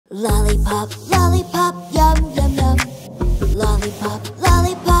Lollipop, lollipop, yum, yum, yum. Lollipop,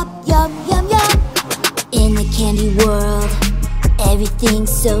 lollipop, yum, yum, yum. In the candy world,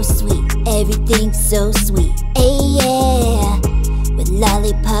 everything's so sweet, everything's so sweet. Hey, yeah. With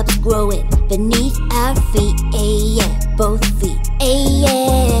lollipops growing beneath our feet. Hey, yeah, both feet. Hey,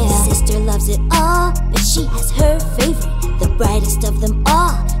 yeah. Sister loves it all, but she has her favorite. The brightest of them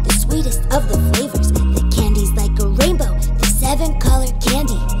all, the sweetest of the flavors. The candy's like a rainbow, the 7-color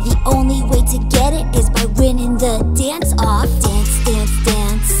candy. The only way to get it is by winning the dance off. Dance, dance,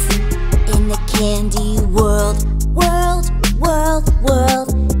 dance. In the candy world, world, world, world.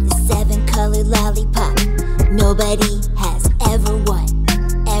 The 7-color lollipop. Nobody has ever won,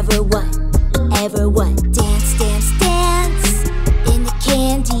 ever won, ever won. Dance, dance, dance. In the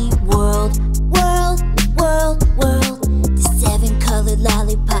candy world, world, world, world. The 7-color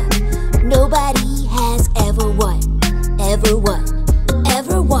lollipop. Nobody has ever won, ever won,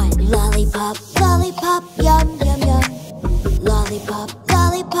 ever won. Lollipop, lollipop, yum, yum, yum. Lollipop,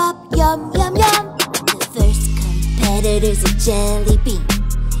 lollipop, yum, yum, yum. The first competitor's a jelly bean.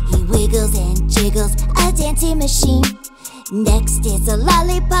 He wiggles and jiggles, a dancing machine. Next is a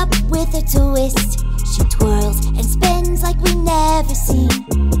lollipop with a twist. She twirls and spins like we never seen.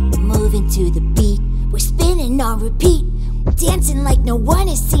 Moving to the beat, we're spinning on repeat. Dancing like no one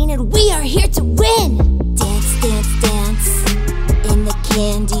has seen, and we are here to win. Dance, dance, dance. In the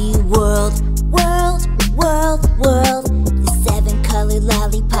candy world, world, world, world. The 7-color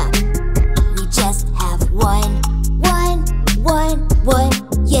lollipop. We just have one,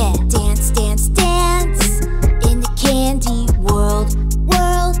 yeah. Dance, dance, dance. In the candy world,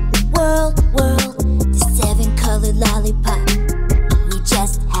 world, world, world. The 7-color lollipop. We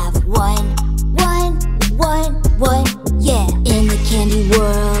just have one, yeah. In the candy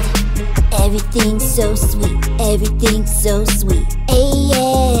world, everything's so sweet, everything's so sweet. Hey,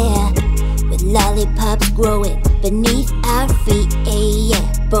 yeah. With lollipops growing beneath our feet. Hey,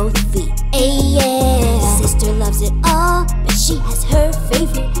 yeah, both feet. Hey, yeah.